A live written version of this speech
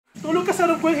Tulog ka sa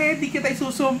room ko, hindi kita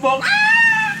isusumbong.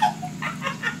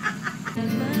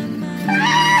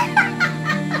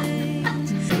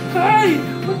 Hay!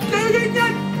 Ba't kayo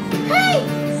ganyan? Hay!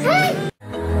 Hay!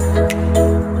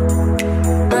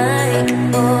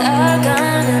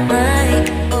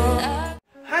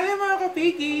 Hi mga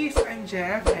kapigis! I'm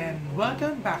Jeff and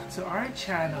welcome back to our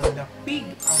channel, The Pig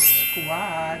Out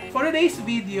Squad. For today's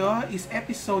video is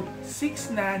episode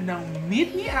 6 na ng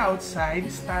Meet Me Outside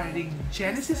starring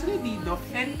Genesis Redido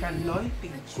and Kaloy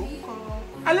Tingcungco.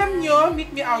 Alam nyo,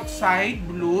 Meet Me Outside,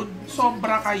 Blood,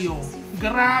 sobra kayo.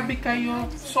 Grabe kayo,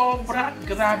 sobra,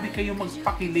 grabe kayo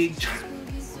magpakilig.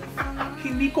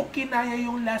 Hindi ko kinaya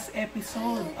yung last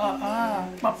episode.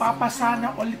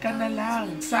 Mapapasana all ka na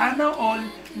lang. Sana all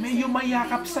may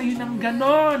yumayakap sa'yo ng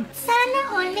ganon. Sana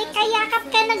all may kayakap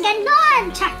ka na ganon.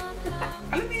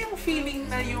 Alam niyo yung feeling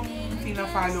na yung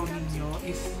pina-follow ninyo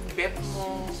is bet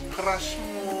mo, crush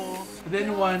mo,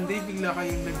 then one day bigla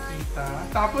kayong nagkita.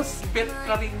 Tapos bet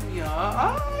ka rin niya.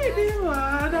 Ay, di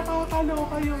ba?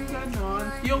 Nakakaloka yung ganon.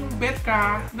 Yung bet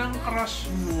ka ng crush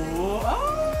mo.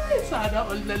 Ay, sana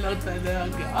all na lang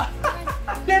talaga.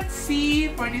 Let's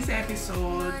see for this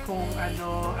episode kung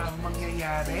ano ang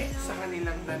mangyayari sa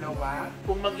kanilang dalawa.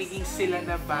 Kung magiging sila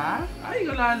na ba? Ay,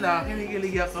 wala lang.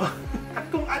 Kinikilig ako. At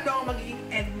kung ano ang magiging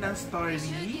end ng story.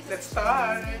 Let's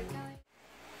start!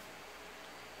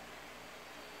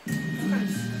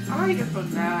 Ay, ito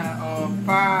na.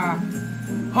 Opa.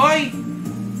 Hoy!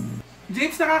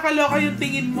 James, nakakaloka yung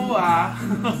tingin mo, ah.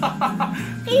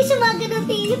 Kayo sumaga ng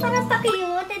tingin, parang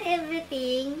pa-cute and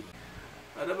everything.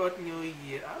 What about New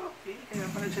Year? Okay. Kaya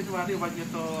pala January 1 nyo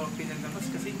to pinalabas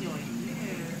kasi New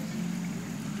Year.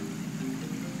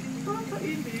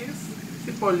 Nakakainis.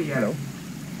 Si Paul yan. Hello.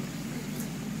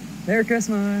 Merry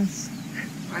Christmas!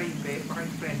 Ay, hindi. Baka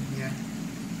yung friend niya.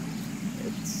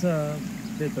 It's a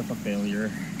bit of a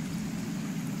failure.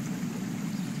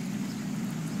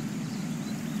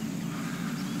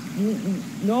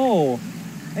 No!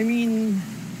 I mean,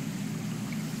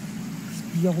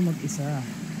 hindi ako mag-isa.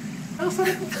 Ang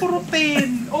sarap ng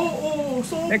protein! Oo,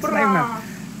 sobra! Next time na.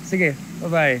 Sige,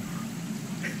 bye-bye.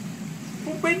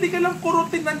 Kung pwede ka lang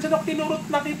kurutin, nandiyan ako kinurot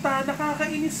na kita,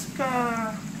 nakakainis ka.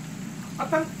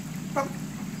 At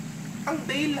ang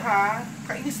Dale ha,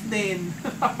 kainis din.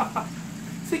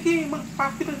 Sige,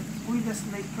 magpapit. Uy, last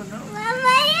night ka na.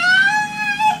 Mama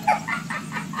yan!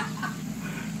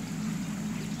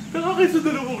 Nakakaisa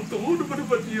dalawang to. Ano ba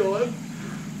naman yan?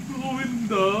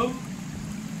 Nakawindang.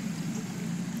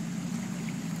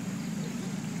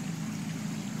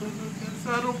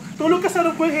 Tulog ka sa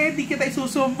room ko, hindi kita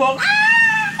isusumbong.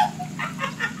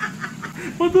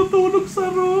 Matutulog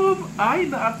sa room. Ay,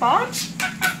 na-attach.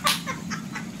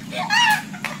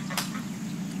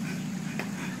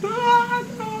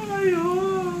 Nakakatawa kayo.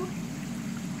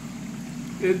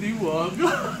 Eh di wag.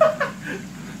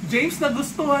 James,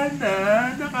 nagustuhan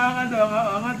na.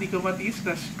 Nakakaloka. Nga, di ko matiis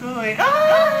crush ko eh.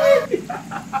 Ay!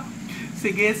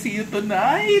 Sige, see you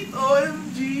tonight.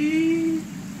 OMG.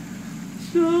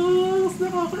 Shucks,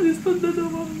 nakakainis na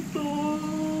naman to.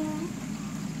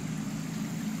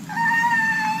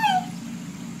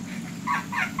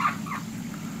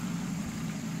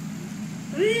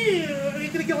 Ay,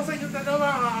 ikinig ako sa inyong dalawa.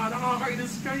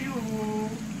 Nakakainis kayo.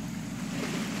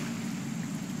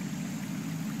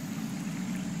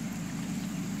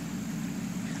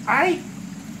 Ay!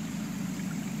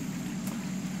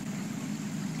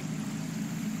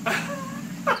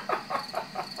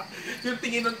 Yung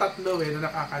tingin ng tatlo na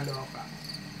nakakaloka.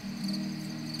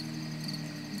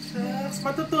 Shucks,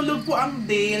 matutulog po ang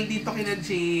Dale dito kina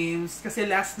James. Kasi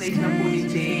last night na po ni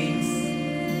James.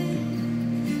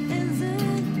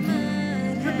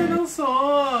 Ganda ng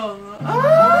song!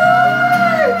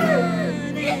 Ay!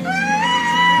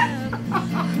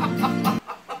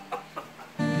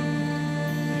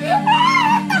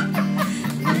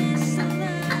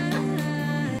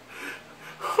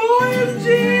 OMG!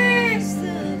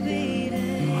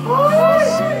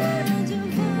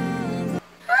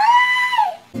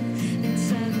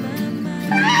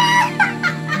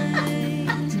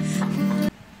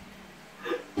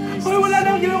 Hoy, wala na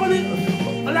akong ginawa ko din.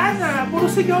 Wala na, puro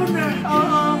sigaw na.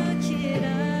 Oo.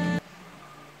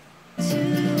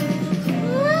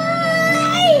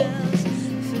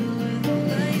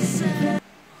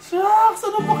 Shucks,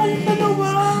 ano pa kayong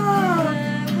dalawa?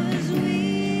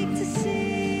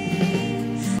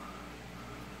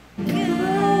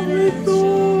 Grabe ito.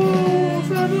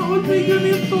 Sana all may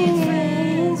ganito.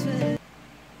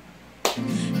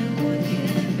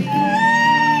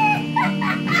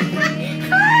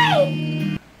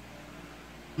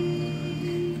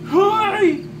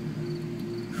 Hoy!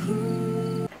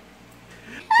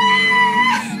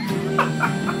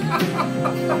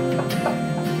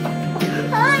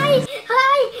 Hi!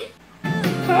 Hi!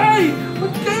 Hay!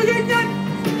 Ba't kayo ganyan?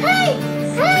 Hi!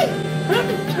 Hi!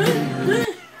 Ay.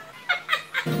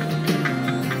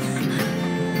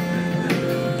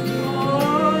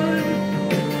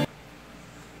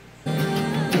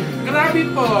 Grabe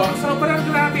po. Sobrang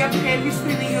grabe ang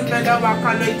chemistry ninyong dalawa,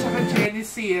 Kaloy tsaka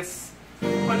Genesis.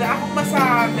 Wala akong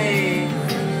masabi.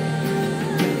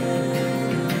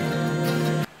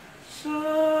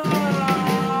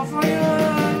 Kaya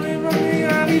may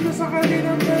mangyayari na sa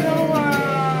kanilang dalawa.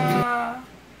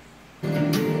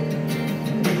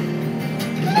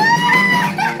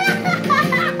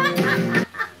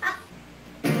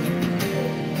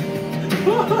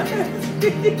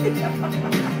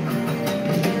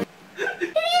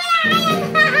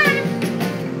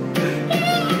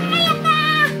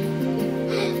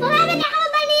 Bakit ako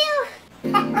baliw?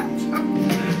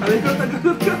 Alay ko,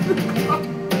 tagalog ka.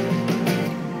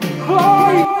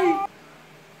 Hoy!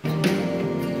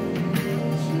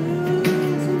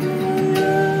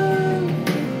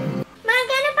 Mga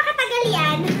gano'n pa katagal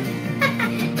yan?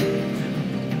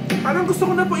 Parang gusto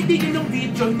ko na po itigil yung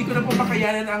video, hindi ko na po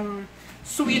makayanan ang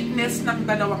sweetness ng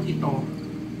dalawang ito.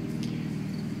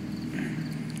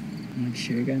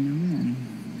 Mag-share ka naman.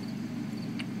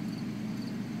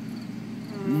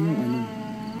 Ano?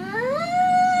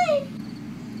 Ay!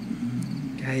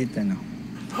 Kahit ano.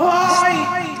 Hoy!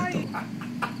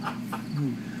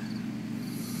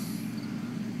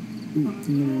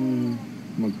 Nung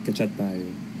magka-chat tayo,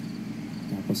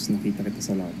 tapos nakita kita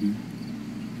sa lobby,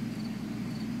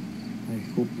 I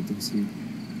hope it was you.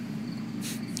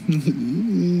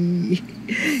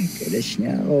 Crush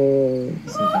niya ako.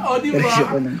 Oo, di ba? Crush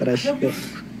ako ng crush ko.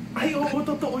 Ay, oo,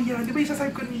 totoo yan. Di ba yung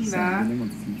sasabi ko kanina? Sabi na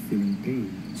mag-feeling ka eh.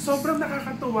 Sobrang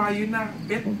nakakatuwa yun na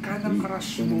bet ka ng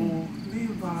crush mo. Di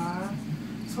ba?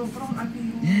 Sobrang ano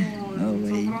yun.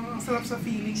 Okay. Sobrang ang sarap sa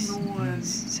feeling nun.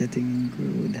 Sa tingin ko,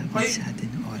 dapat Hoy! sa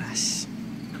atin oras.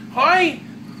 Hoy!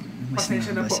 Mas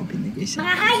Pasensya na mahaba po. sa binigay sa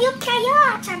Mga hayop kayo!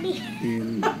 Sabi.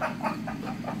 Till.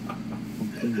 Huwag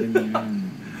kang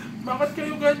ganyan. Bakit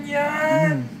kayo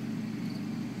ganyan?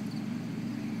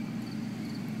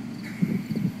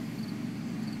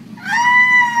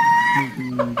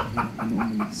 Ano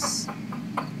umalis?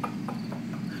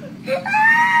 Okay.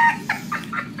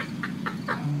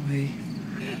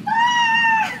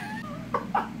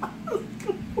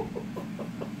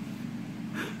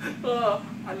 Oh,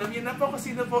 alam niyo na po kung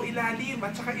sino po ilalim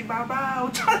at saka ibabaw.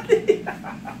 Charlie!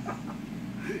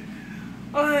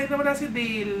 Ay, nawala si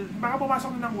Dale. Baka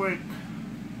pumasok na ng work.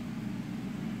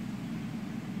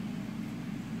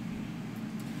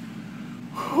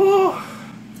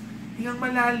 Hingang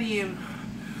malalim.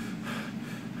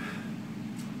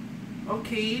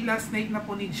 Okay, last night na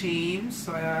po ni James.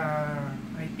 So,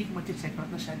 I think mag-check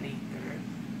out na siya later.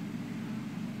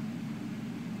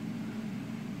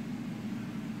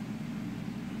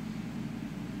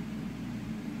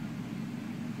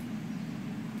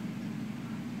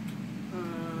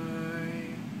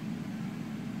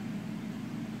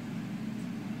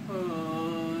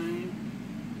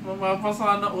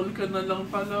 Mapasana all ka na lang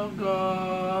talaga.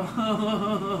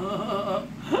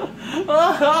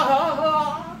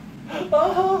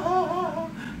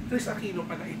 Chris Aquino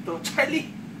pala ito. Charlie!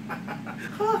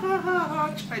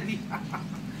 Charlie!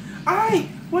 Ay!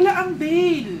 Wala ang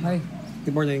Dale! Hi,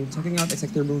 good morning. Checking out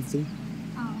Executive Room 3. Okay,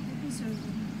 sir.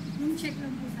 Yung check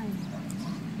lang po tayo.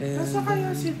 And, Nasa kaya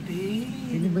si can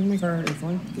Dale? you bring my car in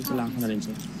front? Kailangan ko na rin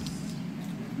siya.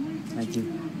 Thank you.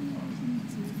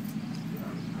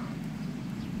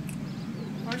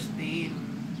 Where's Dale?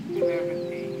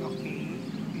 11 okay.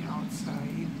 Be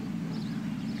outside.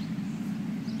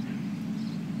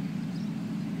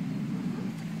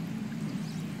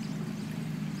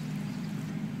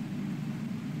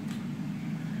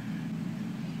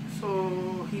 So,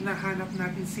 hinahanap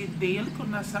natin si Dale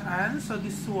kung nasaan. So,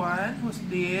 this one, who's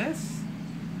this?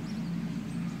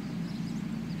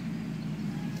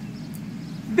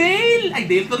 Dale! Ay,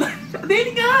 Dale to na.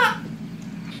 Dale nga!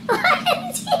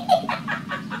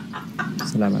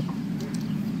 Salamat.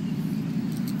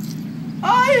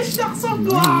 Ay, shucks, ang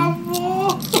gwapo!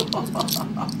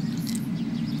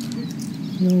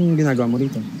 Anong ginagawa mo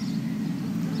rito?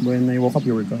 When I woke up,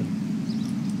 you were gone.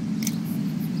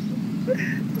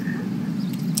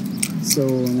 So,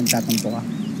 nagtatampo ka?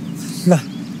 Lah,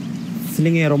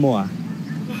 silingero mo ah.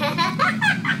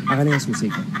 Akin na yung susi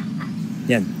ko.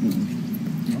 Yan.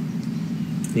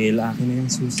 Dale, akin na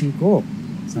yung susi ko.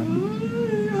 Sabi.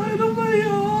 Ay, ano ba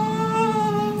yan?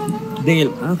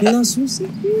 Dale, akin na yung susi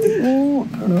ko.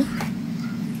 Ano?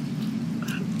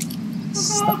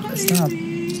 Stop.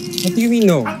 Nakakainis. What do you mean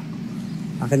no?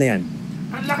 Akin na yan.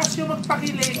 Ang lakas nyo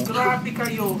magpakilig. Grabe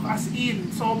kayo. As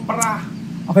in, sobra.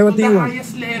 Okay, what do you the want?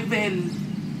 highest level.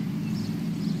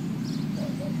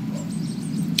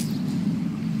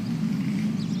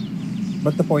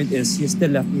 But the point is, you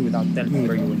still left me without telling me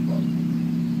where you went.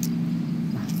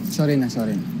 Sorry na.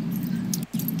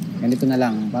 Ganito na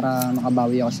lang, para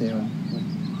makabawi ako sa'yo.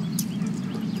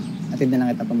 Atid na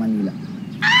lang kita pa Manila.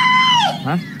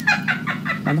 Ha?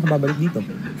 Paano ka babalik dito?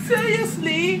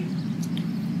 Seriously?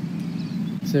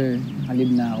 Sir,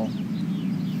 nakalib na ako.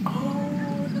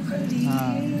 Oh,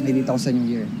 nakalib. May dito ako sa New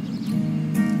Year.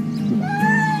 Diba?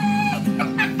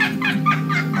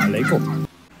 Malay ko.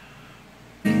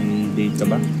 May date ka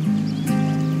ba?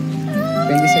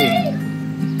 Depende sa'yo.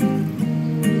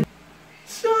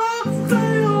 Shocks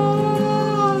kayo!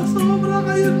 Sobra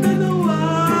kayong dalawa!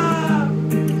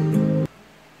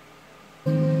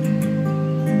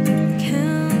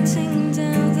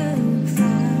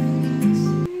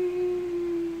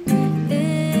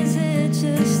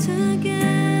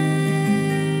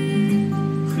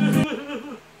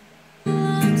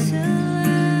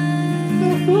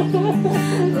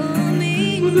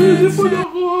 Masasipon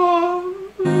ako!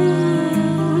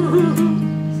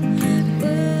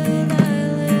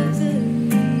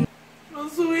 Ang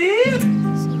sweet!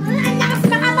 Ang lakas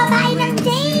mga babae ng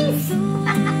James!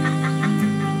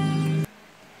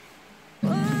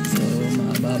 So,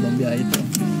 mahabang biyahe ito.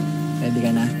 Ready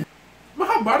ka na?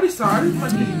 Mahaba, Rizal,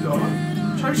 Manila.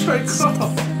 Char-char ka.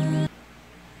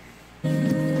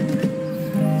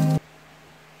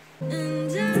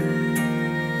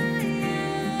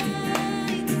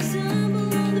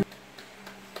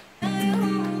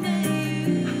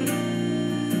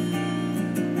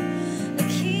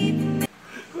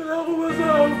 Wala akong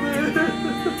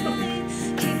masabi.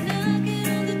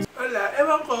 Wala,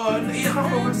 ewan ko, naiyak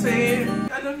ako kasi,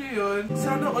 alam niyo yun,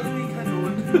 sana all may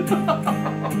ganun.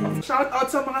 Shout out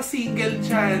sa mga single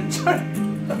dyan.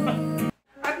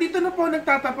 At dito na po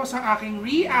nagtatapos ang aking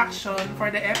reaction for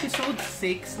the episode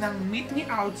 6 ng Meet Me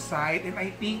Outside, and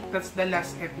I think that's the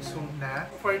last episode na.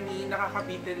 For me,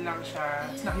 nakakabitin lang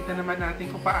siya. Nakita naman natin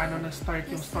kung paano nag-start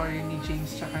yung story ni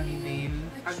James tsaka ni Dale.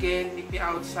 Again, Meet Me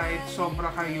Outside,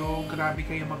 sobra kayo, grabe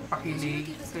kayo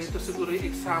magpakilig. Kaya ito siguro yung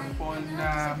example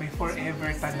na may forever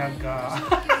talaga.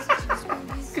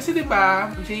 Kasi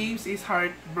diba, James is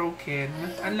heartbroken.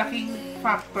 Ang laking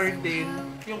factor din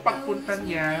yung pagpunta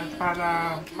niya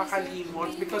para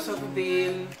makalimot because of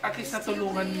Dale. At least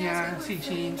natulungan niya si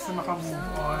James na makamove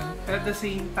on. And at the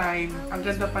same time, ang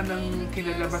ganda pa ng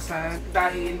kinalabasan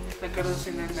dahil nagkaroon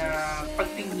sila na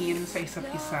pagtingin sa isa't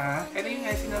isa. And yun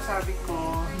nga sinasabi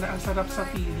ko na ang sarap sa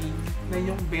feeling na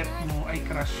yung bet mo ay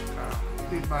crush ka.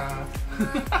 Diba?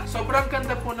 Sobrang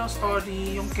ganda po ng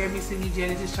story, yung chemistry ni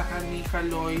Genesis at ni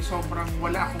Kaloy, sobrang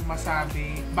wala akong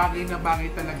masabi. Bagay na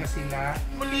bagay talaga sila.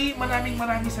 Muli, maraming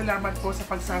salamat po sa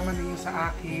pagsama ninyo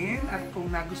sa akin. At kung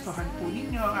nagustuhan po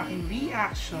ninyo ang aking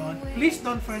reaction, please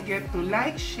don't forget to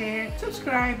like, share,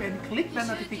 subscribe, and click the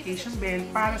notification bell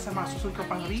para sa mga susunod ko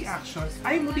pang reaction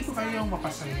ay muli ko kayong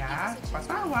mapasaya,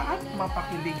 mapatawa, at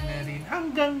mapakilig na rin.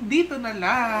 Hanggang dito na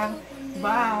lang.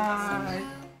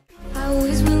 Bye! I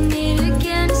always will meet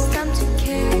again, it's time to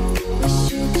care. We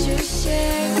should just share.